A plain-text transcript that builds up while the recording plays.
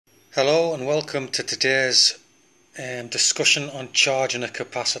Hello and welcome to today's discussion on charging a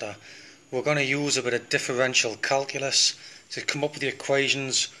capacitor. We're going to use a bit of differential calculus to come up with the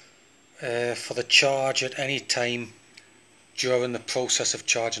equations for the charge at any time during the process of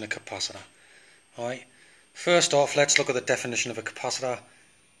charging a capacitor. Alright. First off, let's look at the definition of a capacitor.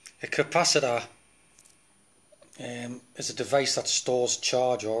 A capacitor is a device that stores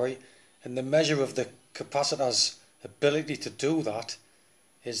charge, alright, and the measure of the capacitor's ability to do that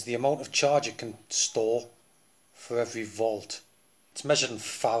is the amount of charge it can store for every volt. It's measured in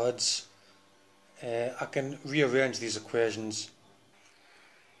farads. I can rearrange these equations.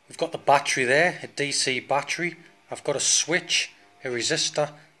 We've got the battery there, a DC battery. I've got a switch, a resistor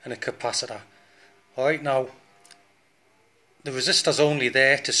and a capacitor. Alright, now the resistor's only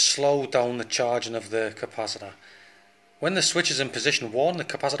there to slow down the charging of the capacitor. When the switch is in position 1, the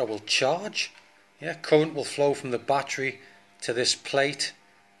capacitor will charge. Current will flow from the battery to this plate,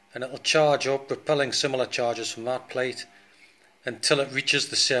 and it will charge up, repelling similar charges from that plate until it reaches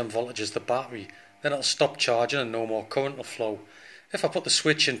the same voltage as the battery. Then it'll stop charging and no more current will flow. If I put the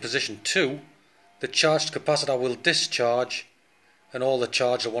switch in position 2, the charged capacitor will discharge and all the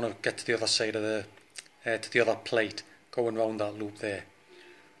charge will want to get to the other side of to the other plate, going round that loop there.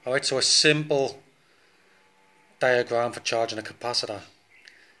 Alright, so a simple diagram for charging a capacitor.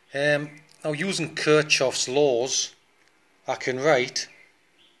 Now using Kirchhoff's laws, I can write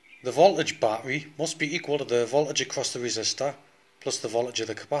the voltage battery must be equal to the voltage across the resistor plus the voltage of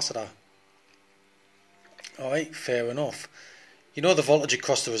the capacitor. Alright, fair enough. You know the voltage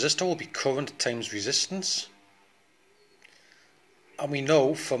across the resistor will be current times resistance. And we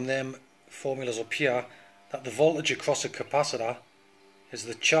know from them formulas up here that the voltage across a capacitor is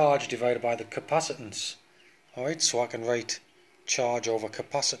the charge divided by the capacitance. Alright, so I can write charge over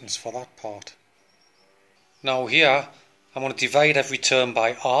capacitance for that part. Now here I'm going to divide every term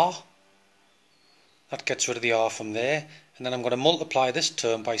by R. That gets rid of the R from there. And then I'm going to multiply this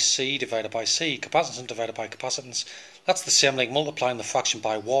term by C divided by C. Capacitance divided by capacitance. That's the same like multiplying the fraction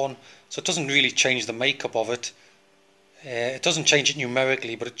by 1. So it doesn't really change the makeup of it. It doesn't change it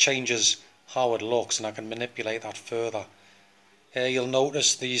numerically, but it changes how it looks, and I can manipulate that further. You'll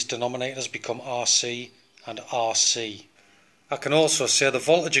notice these denominators become RC and RC. I can also say the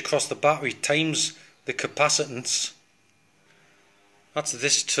voltage across the battery times the capacitance. That's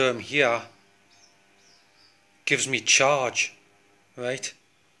this term here, gives me charge, right?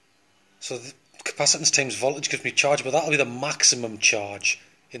 So the capacitance times voltage gives me charge, but that'll be the maximum charge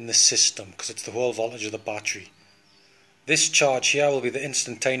in the system because it's the whole voltage of the battery. This charge here will be the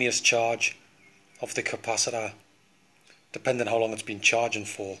instantaneous charge of the capacitor, depending on how long it's been charging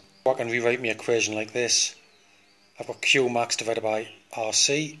for. I can rewrite my equation like this. I've got Q max divided by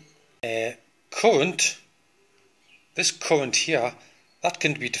RC. Current, this current here, that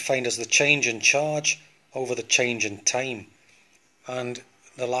can be defined as the change in charge over the change in time. And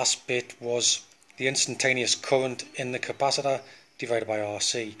the last bit was the instantaneous current in the capacitor divided by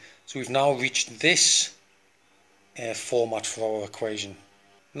RC. So we've now reached this format for our equation.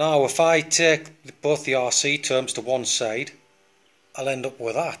 Now if I take both the RC terms to one side, I'll end up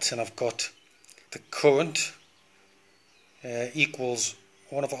with that. And I've got the current equals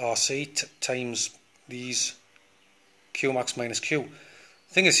 1 over RC times these Q max minus Q.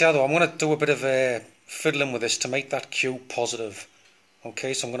 The thing is here though, I'm going to do a bit of fiddling with this to make that Q positive.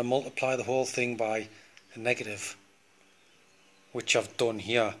 Okay, so I'm going to multiply the whole thing by a negative, which I've done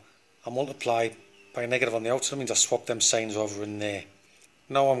here. I multiply by a negative on the outside, means I swap them signs over in there.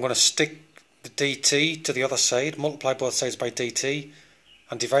 Now I'm going to stick the dt to the other side, multiply both sides by dt,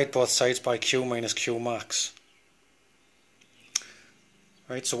 and divide both sides by Q minus Q max.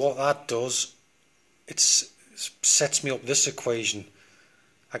 Right, so what that does, it sets me up this equation.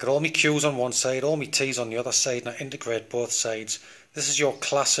 I got all my Q's on one side, all my T's on the other side, and I integrate both sides. This is your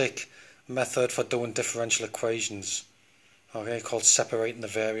classic method for doing differential equations, okay, called separating the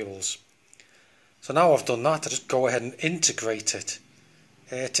variables. So now I've done that, I just go ahead and integrate it.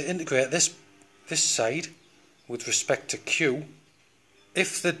 To integrate this side with respect to Q,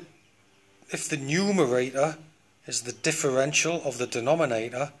 if the numerator is the differential of the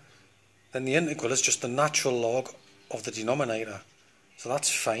denominator, then the integral is just the natural log of the denominator. So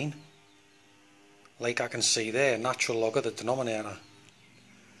that's fine. Like I can see there, natural log of the denominator.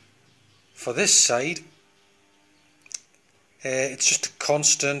 For this side, it's just a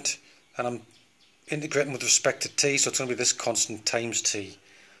constant, and I'm integrating with respect to t, so it's going to be this constant times t.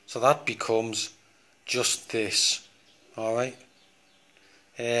 So that becomes just this. Alright.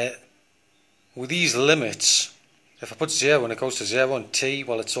 With these limits, if I put 0 and it goes to 0 and t,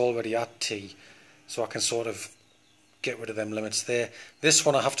 well, it's already at t. So I can sort of get rid of them limits there. This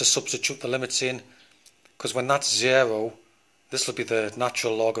one I have to substitute the limits in, because when that's 0, this will be the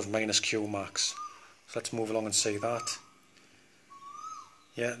natural log of minus q max. So let's move along and see that.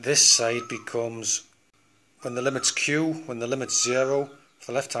 Yeah, this side becomes, when the limit's q, when the limit's 0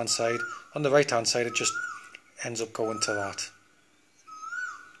 for the left hand side, on the right hand side it just ends up going to that.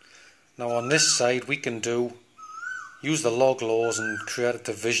 Now on this side we can use the log laws and create a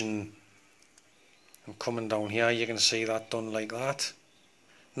division, and coming down here you can see that done like that.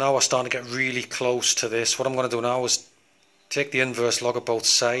 Now we're starting to get really close to this. What I'm going to do now is take the inverse log of both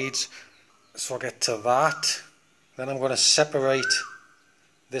sides, so I get to that. Then I'm going to separate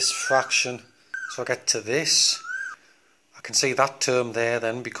this fraction so I get to this. I can see that term there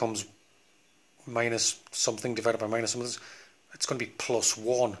then becomes minus something divided by minus something. It's going to be plus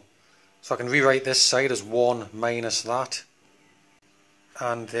 1. So I can rewrite this side as 1 minus that.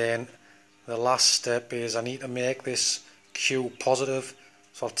 And then the last step is I need to make this q positive.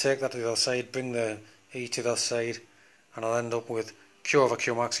 So I'll take that to the other side, bring the e to the other side, and I'll end up with q over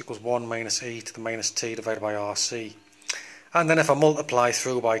q max equals 1 minus e to the minus t divided by rc. And then if I multiply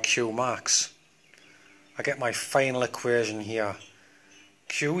through by q max, I get my final equation here.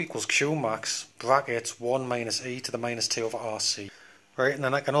 Q equals q max, brackets 1 minus e to the minus t over rc. Right, and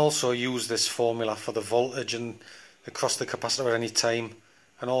then I can also use this formula for the voltage across the capacitor at any time,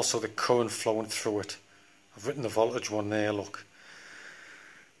 and also the current flowing through it. I've written the voltage one there, look.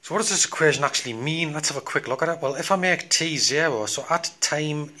 So what does this equation actually mean? Let's have a quick look at it. Well, if I make t 0, so at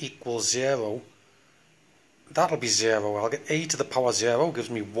time equals 0, that'll be 0. I'll get e to the power 0, gives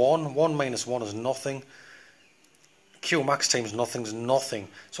me 1. 1 minus 1 is nothing. Q max times nothing is nothing.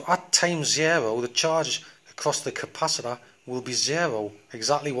 So at time 0, the charge across the capacitor will be 0,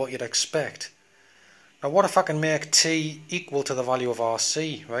 exactly what you'd expect. Now what if I can make t equal to the value of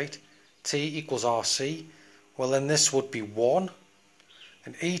rc, right? T equals rc. Well, then this would be 1.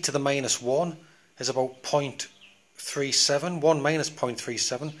 And e to the minus 1 is about 0.37. 1 minus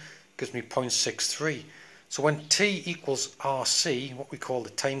 0.37 gives me 0.63. So when t equals rc, what we call the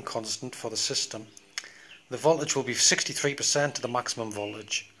time constant for the system, the voltage will be 63% of the maximum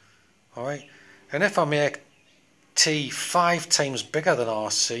voltage. Alright? And if I make t 5 times bigger than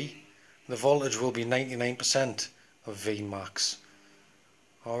rc, the voltage will be 99% of V max.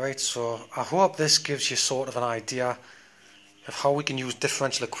 Alright, so I hope this gives you sort of an idea of how we can use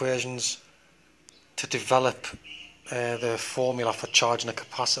differential equations to develop the formula for charging a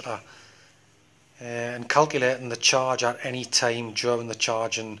capacitor and calculating the charge at any time during the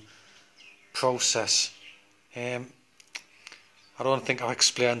charging process. I don't think I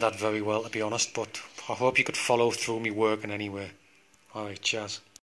explained that very well, to be honest, but I hope you could follow through me working anyway. Alright, cheers.